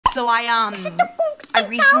So I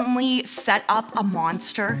recently set up a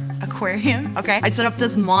monster aquarium, okay? I set up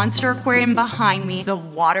this monster aquarium behind me, the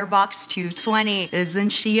Waterbox 220. Isn't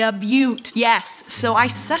she a beaut? Yes, so I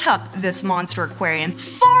set up this monster aquarium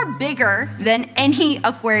far bigger than any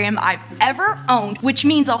aquarium I've ever owned, which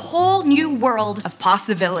means a whole new world of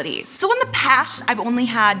possibilities. So in the past, I've only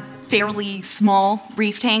had fairly small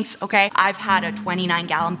reef tanks, okay? I've had a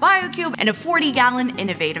 29-gallon BioCube and a 40-gallon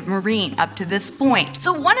Innovative Marine up to this point.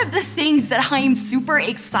 So one of the things that I am super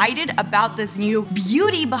excited about this new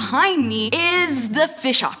beauty behind me is the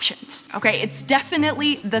fish options, okay? It's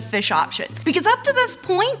definitely the fish options. Because up to this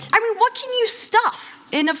point, I mean, what can you stuff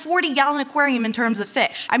in a 40-gallon aquarium in terms of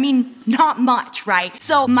fish? I mean, not much, right?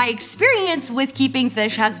 So my experience with keeping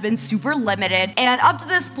fish has been super limited, and up to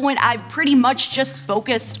this point, I've pretty much just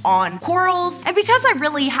focused on corals. And because I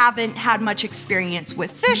really haven't had much experience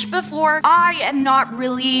with fish before, I am not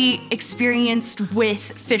really experienced with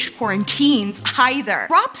fish quarantines either.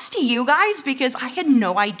 Props to you guys, because I had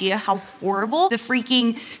no idea how horrible the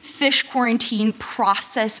freaking fish quarantine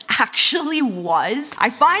process actually was. I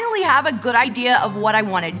finally have a good idea of what I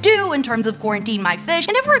want to do in terms of quarantine my fish,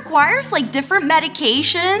 and it requires like different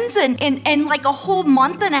medications and like a whole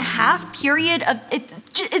month and a half period of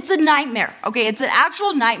it's a nightmare, okay? It's an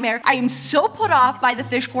actual nightmare. I am so put off by the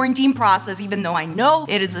fish quarantine process, even though I know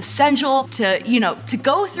it is essential to, you know, to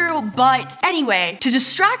go through. But anyway, to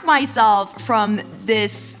distract myself from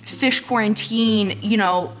this fish quarantine, you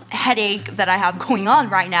know, headache that I have going on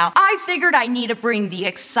right now, I figured I need to bring the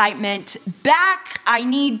excitement back. I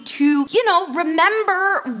need to, you know,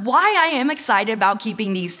 remember why I am excited about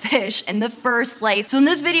keeping these fish in the first place. So in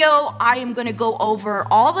this video, I am gonna go over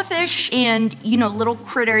all the fish and, you know, little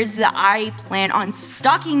critters that I plan on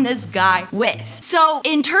stocking this guy with. So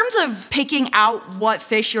in terms of picking out what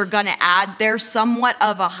fish you're gonna add, there's somewhat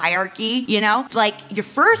of a hierarchy, you know? Like your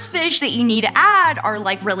first fish that you need to add are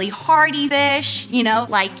like really hardy fish, you know,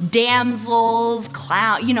 like damsels,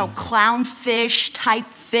 clownfish type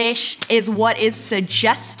fish is what is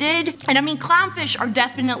suggested. And I mean, clownfish are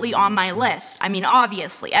definitely on my list. I mean,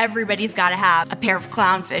 obviously, everybody's gotta have a pair of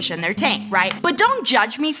clownfish in their tank, right? But don't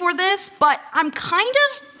judge me for this, but I'm kind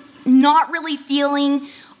of not really feeling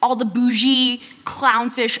all the bougie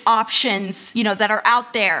clownfish options, you know, that are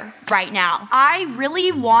out there right now. I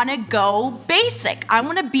really wanna go basic. I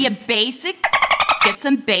wanna be a basic, get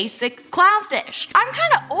some basic clownfish. I'm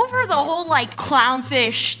kind of over the whole like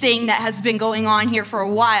clownfish thing that has been going on here for a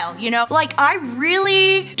while, you know? Like I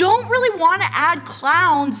really don't really want to add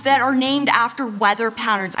clowns that are named after weather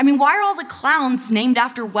patterns. I mean, why are all the clowns named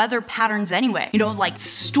after weather patterns anyway? You know, like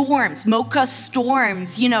storms, mocha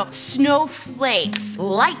storms, you know, snowflakes,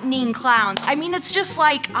 lightning clowns. I mean, it's just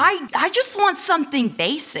like, I just want something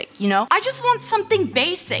basic, you know? I just want something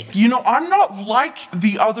basic. You know, I'm not like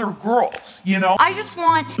the other girls, you know? I just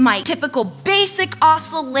want my typical basic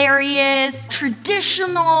Oscillarius,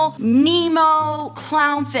 traditional Nemo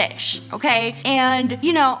clownfish, okay? And,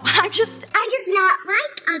 you know, I'm just not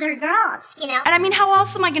like other girls, you know? And I mean, how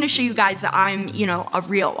else am I gonna show you guys that I'm, you know, a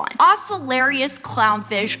real one? Oscillarius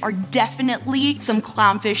clownfish are definitely some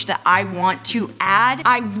clownfish that I want to add.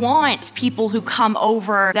 I want people who come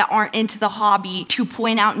over that aren't into the hobby to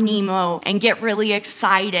point out Nemo and get really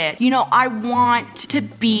excited. You know, I want to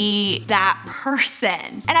be that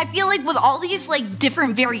person. And I feel like with all these like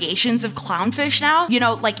different variations of clownfish now, you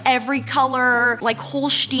know, like every color, like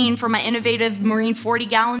Holstein for my Innovative Marine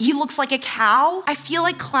 40-gallon, he looks like a cow. I feel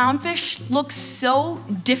like clownfish look so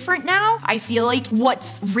different now. I feel like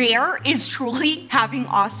what's rare is truly having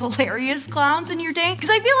Oscillarius clowns in your tank,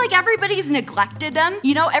 because I feel like everybody's neglected them.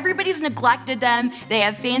 You know, everybody's neglected them. They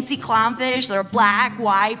have fancy clownfish. They're black,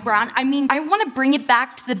 white, brown. I mean, I want to bring it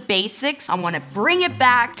back to the basics. I want to bring it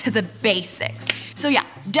back to the basics. So yeah,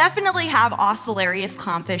 definitely have Oscillarius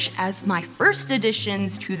clownfish as my first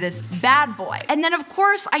additions to this bad boy. And then of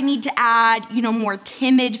course I need to add, you know, more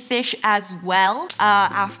timid fish as well.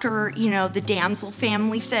 After, you know, the damsel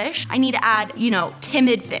family fish, I need to add, you know,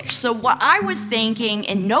 timid fish. So what I was thinking,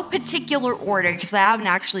 in no particular order, because I haven't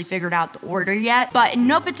actually figured out the order yet, but in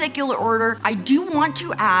no particular order, I do want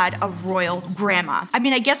to add a royal grandma. I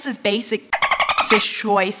mean, I guess this basic fish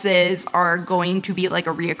choices are going to be like a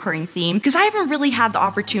reoccurring theme, because I haven't really had the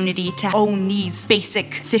opportunity to own these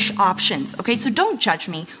basic fish options, okay? So don't judge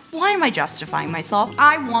me why am I justifying myself?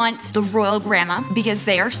 I want the Royal Grandma because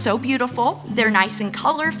they are so beautiful. They're nice and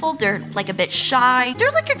colorful. They're like a bit shy.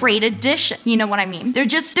 They're like a great addition. You know what I mean?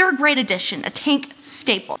 They're a great addition, a tank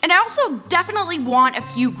staple. And I also definitely want a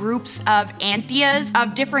few groups of Anthias,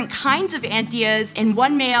 of different kinds of Anthias, in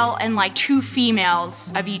one male and like 2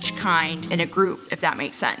 females of each kind in a group, if that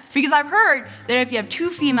makes sense. Because I've heard that if you have 2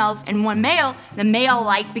 females and 1 male, the male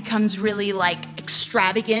like becomes really like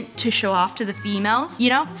extravagant to show off to the females, you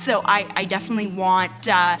know? So I definitely want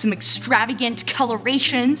some extravagant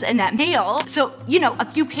colorations in that male. So, you know, a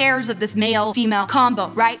few pairs of this male-female combo,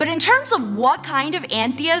 right? But in terms of what kind of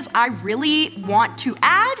Anthias I really want to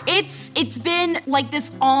add, it's been like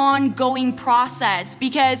this ongoing process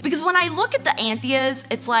because when I look at the Anthias,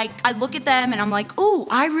 it's like I look at them and I'm like, ooh,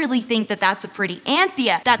 I really think that that's a pretty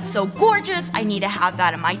Anthia. That's so gorgeous. I need to have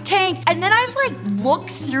that in my tank. And then I like look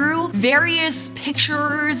through various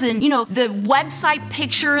pictures and, you know, the website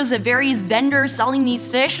pictures of various vendors selling these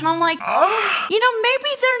fish, and I'm like, you know, maybe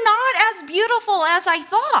they're not as beautiful as I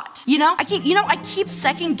thought. You know, I keep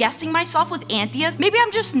second guessing myself with Anthias. Maybe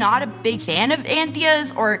I'm just not a big fan of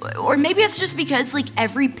Anthias, or maybe it's just because like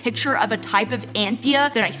every picture of a type of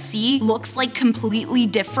Anthia that I see looks like completely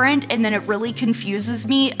different, and then it really confuses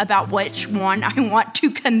me about which one I want to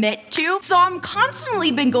commit to. So I'm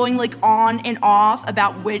constantly been going like on and off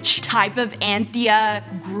about which type of Anthia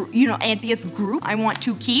Anthias group I want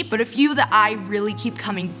to keep, but a few that I really keep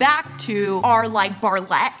coming back to are like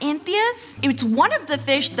Barlette Anthias. It's one of the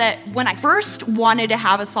fish that when I first wanted to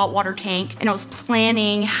have a saltwater tank and I was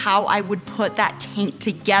planning how I would put that tank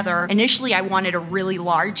together, initially I wanted a really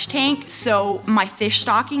large tank, so my fish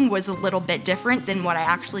stocking was a little bit different than what I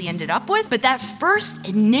actually ended up with. But that first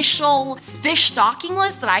initial fish stocking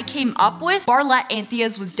list that I came up with, Barlette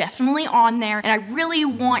Anthias was definitely on there, and I really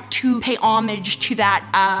want to pay homage to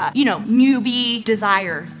that, you know, newbie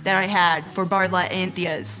desire that I had for Barlette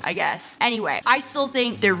Anthias, I guess. Anyway, I still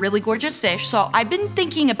think they're really gorgeous fish, so I've been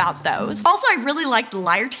thinking about those. Also, I really liked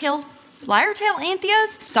Lyre-tail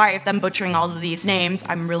Anthias. Sorry if I'm butchering all of these names.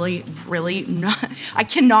 I'm really not, I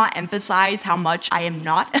cannot emphasize how much I am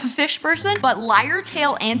not a fish person, but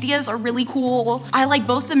Lyre-tail Anthias are really cool. I like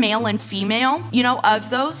both the male and female, you know,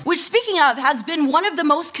 of those, which speaking of has been one of the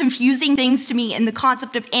most confusing things to me in the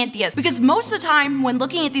concept of Anthias, because most of the time when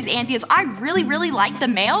looking at these Anthias, I really like the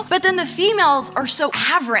male, but then the females are so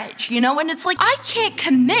average, you know, and it's like, I can't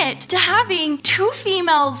commit to having 2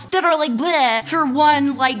 females that are like bleh for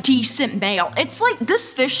one like decent male. It's like this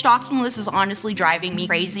fish stocking list is honestly driving me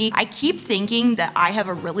crazy. I keep thinking that I have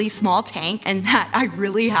a really small tank and that I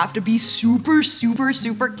really have to be super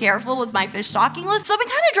careful with my fish stocking list. So I've been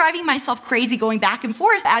kind of driving myself crazy going back and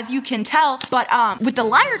forth, as you can tell. But with the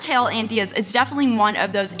Lyre-tail Anthias, it's definitely one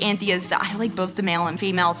of those Anthias that I like both the male and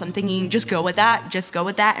female. So I'm thinking just go with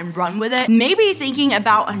that and run with it. Maybe thinking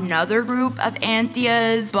about another group of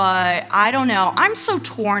Anthias, but I don't know. I'm so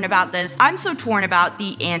torn about this. I'm so torn about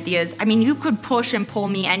the Anthias. I mean, you could push and pull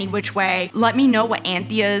me any which way. Let me know what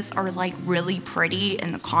Anthias are like really pretty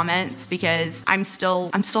in the comments, because I'm still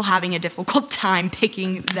having a difficult time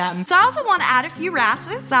picking them. So I also want to add a few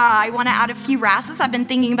wrasses. I've been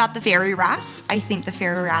thinking about the fairy wrasse. I think the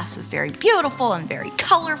fairy wrasse is very beautiful and very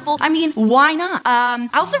colorful. I mean, why not? I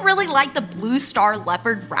also really like the blue star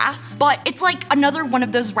leopard wrasse, but it's like another one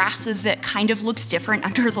of those wrasses that kind of looks different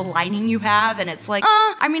under the lighting you have, and it's like,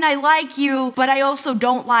 I mean, I like you, but I also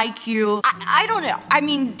don't like you. I don't know. I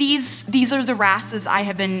mean, these are the wrasses I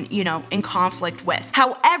have been, you know, in conflict with.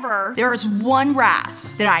 However, there is one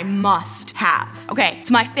wrasse that I must have. Okay,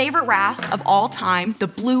 it's my favorite wrasse of all time, the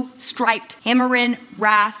blue striped tamarin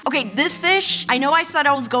wrasse. Okay, this fish, I know I said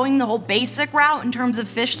I was going the whole basic route in terms of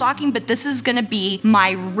fish stocking, but this is gonna be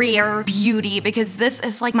my rare beauty because this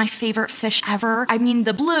is like my favorite fish ever. I mean,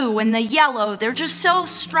 the blue and the yellow, they're just so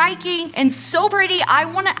striking and so pretty. I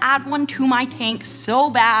wanna add one to my tank so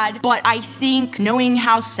bad, but I think knowing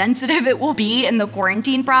how sensitive it will be in the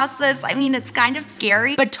quarantine process, I mean, it's kind of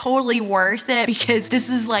scary, but totally worth it because this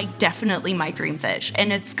is like definitely my dream fish,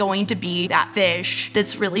 and it's going to be that fish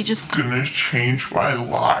that's really just gonna change my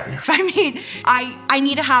life. I mean, I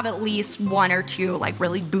need to have at least 1 or 2 like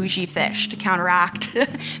really bougie fish to counteract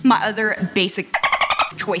my other basic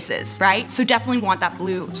choices, right? So definitely want that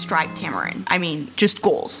blue striped tamarin. I mean, just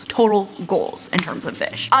goals, total goals in terms of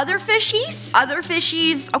fish. Other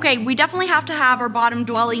fishies, okay, we definitely have to have our bottom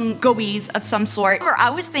dwelling gobies of some sort. Or I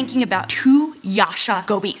was thinking about 2 Yasha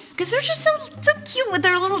gobies because they're just so cute with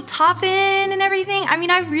their little top in and everything. I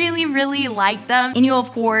mean, I really like them. And you,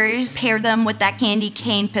 of course, pair them with that candy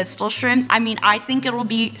cane pistol shrimp. I mean, I think it'll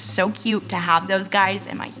be so cute to have those guys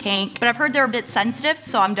in my tank. But I've heard they're a bit sensitive,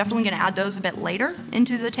 so I'm definitely gonna add those a bit later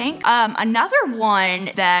into the tank. Another one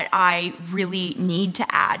that I really need to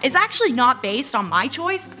add is actually not based on my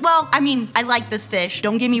choice. Well, I mean, I like this fish,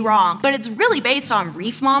 don't get me wrong, but it's really based on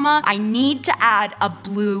Reef Mama. I need to add a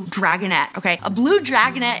blue dragonette, okay? A blue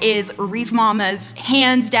dragonette is Reef Mama's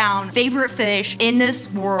hands down favorite fish in this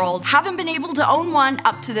world. Haven't been able to own one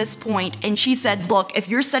up to this point, and she said, look, if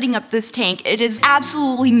you're setting up this tank, it is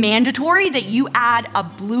absolutely mandatory that you add a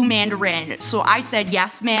blue mandarin. So I said,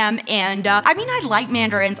 yes, ma'am, and I mean, I like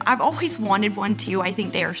mandarins. I've always wanted one too. I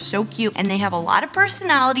think they are so cute, and they have a lot of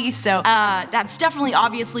personality, so that's definitely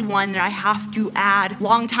obviously one that I have to add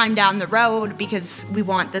long time down the road because we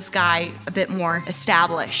want this guy a bit more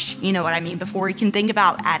established, you know what I mean, before we can think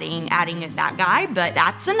about adding that guy. But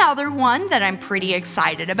that's another one that I'm pretty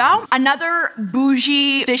excited about. Another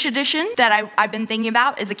bougie fish addition that I've been thinking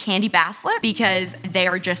about is a candy basslet because they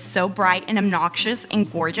are just so bright and obnoxious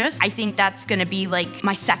and gorgeous. I think that's gonna be like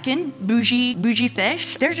my second bougie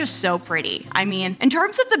fish. They're just so pretty. I mean, in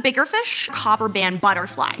terms of the bigger fish, copper band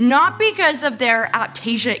butterfly, not because of their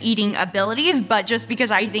aptasia eating abilities, but just because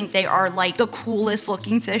I think they are like the coolest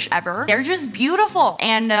looking fish ever. They're just beautiful,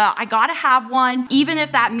 and I gotta have one, even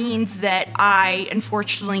if that means that I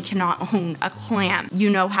unfortunately cannot own a clam. You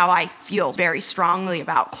know how I feel very strongly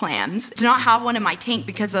about clams. To not have one in my tank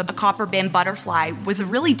because of a copper band butterfly was a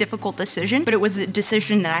really difficult decision, but it was a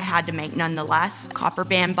decision that I had to make nonetheless. Copper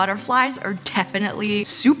band butterflies are definitely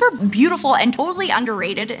super beautiful and totally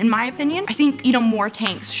underrated in my opinion. I think, you know, more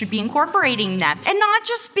tanks should be incorporating them, and not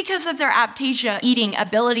just because of their aptasia eating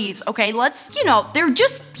abilities, okay? They're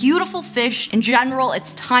just beautiful fish in general.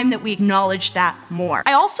 It's time that we acknowledge that more.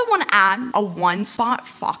 I also want to add a one-spot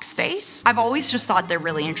fox face. I've always just thought they're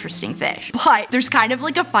really interesting fish, but there's kind of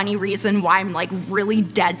like a funny reason why I'm like really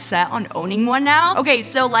dead set on owning one now. Okay,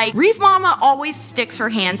 so like Reef Mama always sticks her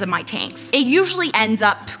hands in my tanks. It usually ends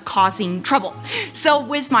up causing trouble. So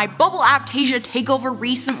with my bubble aptasia takeover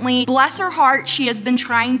recently, bless her heart, she has been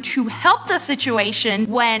trying to help the situation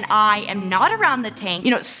when I am not around the tank.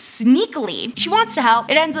 You know, sneakily, she wants to help.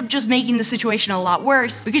 It ends up just making the situation a lot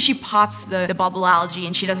worse because she pops the bubble algae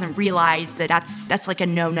and she doesn't realize that that's like a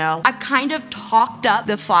no-no. I've kind of talked up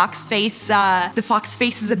the fox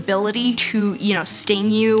face's ability to, you know,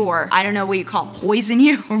 sting you, or I don't know what you call poison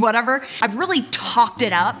you or whatever. I've really talked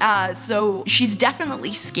it up. So she's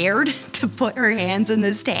definitely scared to put her hands in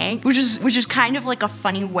this tank, which is kind of like a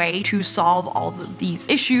funny way to solve all of these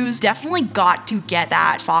issues. Definitely got to get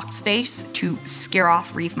that fox face to scare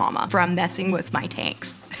off Reef Mama from messing with my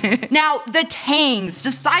tanks. Now, the tangs.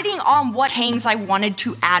 Deciding on what tangs I wanted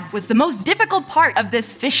to add was the most difficult part of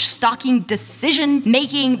this fish stocking decision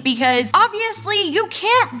making because obviously you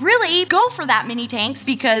can't really go for that many tanks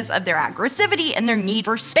because of their aggressivity and their need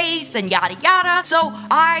for space and yada yada. So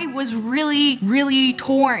I was really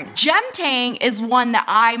torn. Gem Tang is one that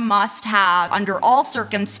I must have under all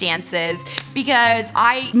circumstances because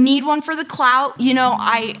I need one for the clout. You know,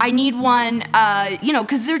 I need one, you know,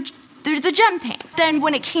 because they're the gem tanks. Then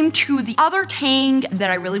when it came to the other tang that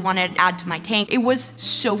I really wanted to add to my tank, it was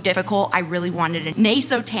so difficult. I really wanted a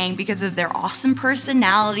Naso tang because of their awesome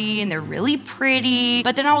personality and they're really pretty.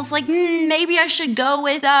 But then I was like, maybe I should go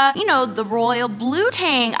with, you know, the royal blue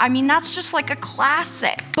tang. I mean, that's just like a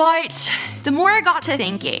classic. But the more I got to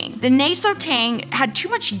thinking, the Naso tang had too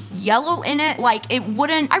much yellow in it. Like it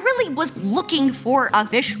wouldn't, I really was looking for a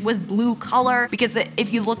fish with blue color because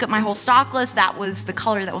if you look at my whole stock list, that was the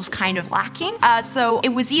color that was kind of lacking. So it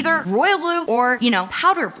was either royal blue or, you know,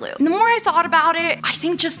 powder blue. And the more I thought about it, I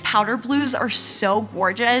think just powder blues are so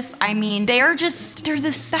gorgeous. I mean, they're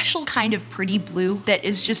this special kind of pretty blue that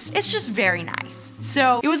is just, it's just very nice.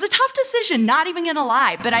 So it was a tough decision, not even gonna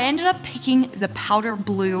lie, but I ended up picking the powder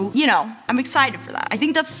blue. You know, I'm excited for that. I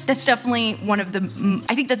think that's definitely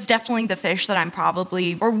definitely the fish that I'm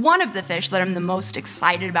probably, or one of the fish that I'm the most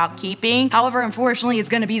excited about keeping. However, unfortunately, it's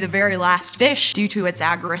gonna be the very last fish due to its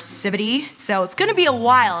aggressivity. So it's gonna be a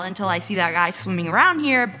while until I see that guy swimming around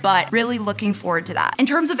here, but really looking forward to that. In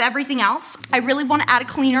terms of everything else, I really wanna add a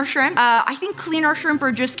cleaner shrimp. I think cleaner shrimp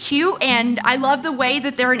are just cute, and I love the way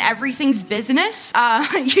that they're in everything's business.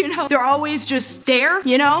 You know, they're always just there,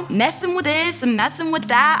 you know, messing with this and messing with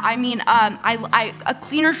that. I mean, a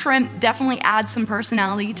cleaner shrimp definitely adds some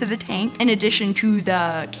personality to the tank in addition to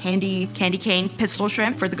the candy cane pistol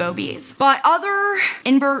shrimp for the gobies. But other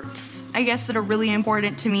inverts, I guess, that are really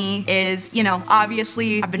important to me is, you know,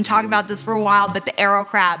 obviously I've been talking about this for a while, but the arrow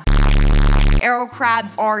crab. arrow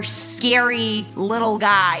crabs are scary little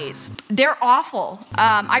guys. They're awful.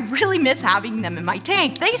 I really miss having them in my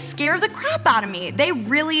tank. They scare the crap out of me. They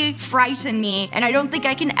really frighten me, and I don't think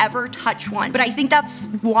I can ever touch one. But I think that's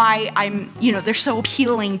why they're so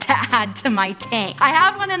appealing to add to my tank. I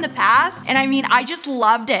had one in the past, and I mean, I just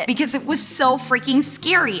loved it because it was so freaking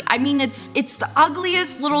scary. I mean, it's the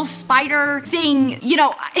ugliest little spider thing,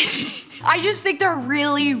 I just think they're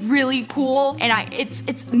really, really cool, and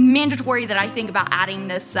it's mandatory that I think about adding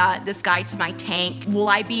this guy to my tank. Will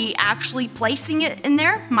I be actually placing it in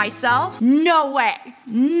there myself? No way.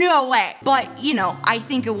 No way. But, I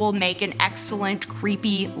think it will make an excellent,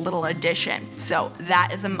 creepy little addition. So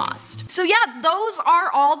that is a must. So yeah, those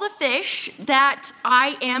are all the fish that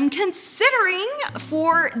I am considering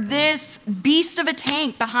for this beast of a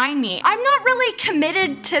tank behind me. I'm not really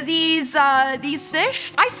committed to these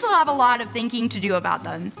fish. I still have a lot of thinking to do about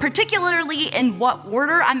them, particularly in what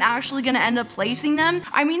order I'm actually gonna end up placing them.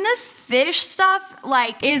 I mean, this fish stuff,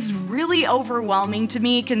 is really overwhelming to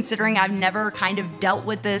me, considering I've never kind of dealt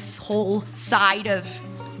with this whole side of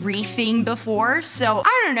reefing before. So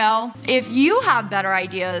I don't know. If you have better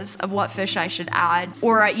ideas of what fish I should add,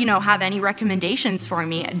 or have any recommendations for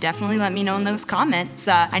me, definitely let me know in those comments.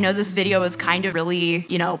 I know this video is kind of really,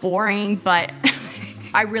 boring, but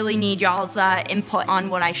I really need y'all's input on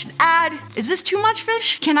what I should add. Is this too much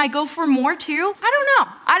fish? Can I go for more too?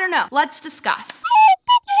 I don't know. Let's discuss.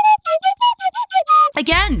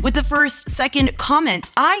 Again, with the first, second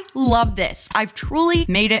comments, I love this. I've truly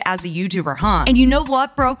made it as a YouTuber, huh? And you know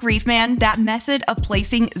what, Broke Reef Man? That method of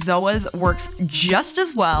placing Zoas works just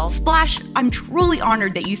as well. Splash, I'm truly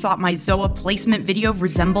honored that you thought my Zoa placement video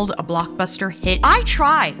resembled a blockbuster hit. I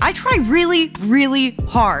try really, really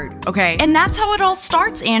hard, okay? And that's how it all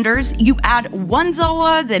starts, Anders. You add one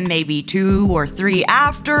Zoa, then maybe 2 or 3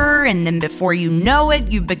 after, and then before you know it,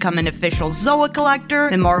 you've become an official Zoa collector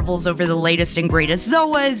that marvels over the latest and greatest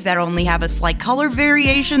Zoas that only have a slight color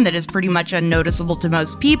variation that is pretty much unnoticeable to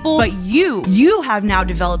most people. But you have now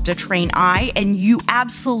developed a trained eye, and you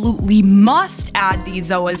absolutely must add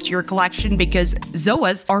these Zoas to your collection because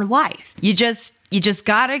Zoas are life. You just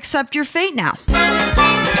gotta accept your fate now.